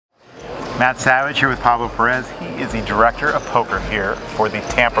Matt Savage here with Pablo Perez. He is the director of poker here for the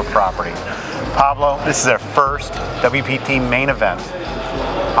Tampa property. Pablo, this is our first WPT main event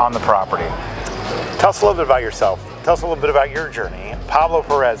on the property. Tell us a little bit about yourself. Tell us a little bit about your journey. Pablo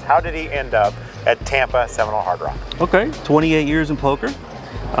Perez, how did he end up at Tampa Seminole Hard Rock? Okay, 28 years in poker.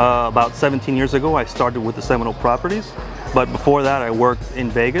 About 17 years ago, I started with the Seminole properties. But before that, I worked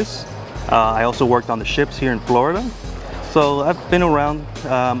in Vegas. I also worked on the ships here in Florida. So I've been around.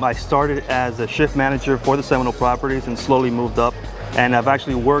 I started as a shift manager for the Seminole properties and slowly moved up. And I've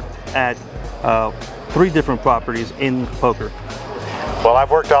actually worked at 3 different properties in poker. Well, I've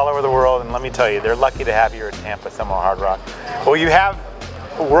worked all over the world, and let me tell you, they're lucky to have you at Tampa Seminole Hard Rock. Well, you have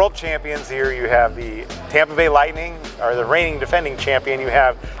world champions here. You have the Tampa Bay Lightning, are the reigning defending champion. You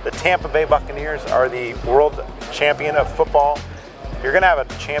have the Tampa Bay Buccaneers, are the world champion of football. You're going to have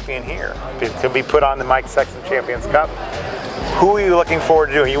a champion here. It could be put on the Mike Sexton Champions Cup. Who are you looking forward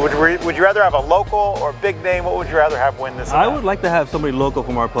to doing? Would you rather have a local or a big name? What would you rather have win this event? I would like to have somebody local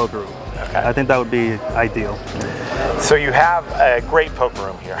from our poker room. Okay. I think that would be ideal. So you have a great poker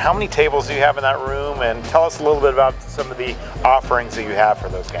room here. How many tables do you have in that room? And tell us a little bit about some of the offerings that you have for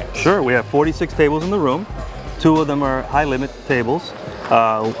those games. Sure, we have 46 tables in the room. 2 of them are high limit tables.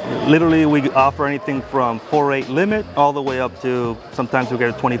 Literally, we offer anything from 4-8 limit all the way up to sometimes we get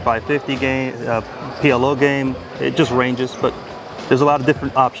a 25-50 game, PLO game. It just ranges, but there's a lot of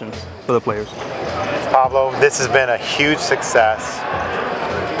different options for the players. Pablo, this has been a huge success.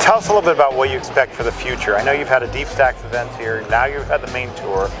 Tell us a little bit about what you expect for the future. I know you've had a Deep Stacks event here. Now you've had the main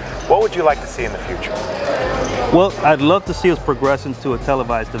tour. What would you like to see in the future? Well, I'd love to see us progress into a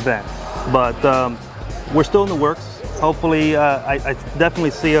televised event, but we're still in the works. Hopefully, I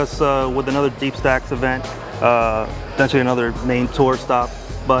definitely see us with another Deep Stacks event, potentially another main tour stop.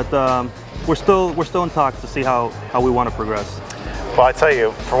 But we're still in talks to see how we want to progress. Well, I tell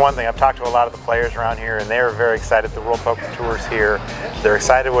you, for one thing, I've talked to a lot of the players around here, and they're very excited. The World Poker Tour's here. They're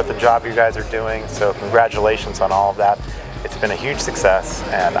excited with the job you guys are doing. So congratulations on all of that. It's been a huge success,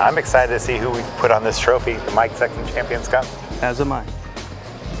 and I'm excited to see who we put on this trophy, the Mike Sexton Champions Cup. As am I.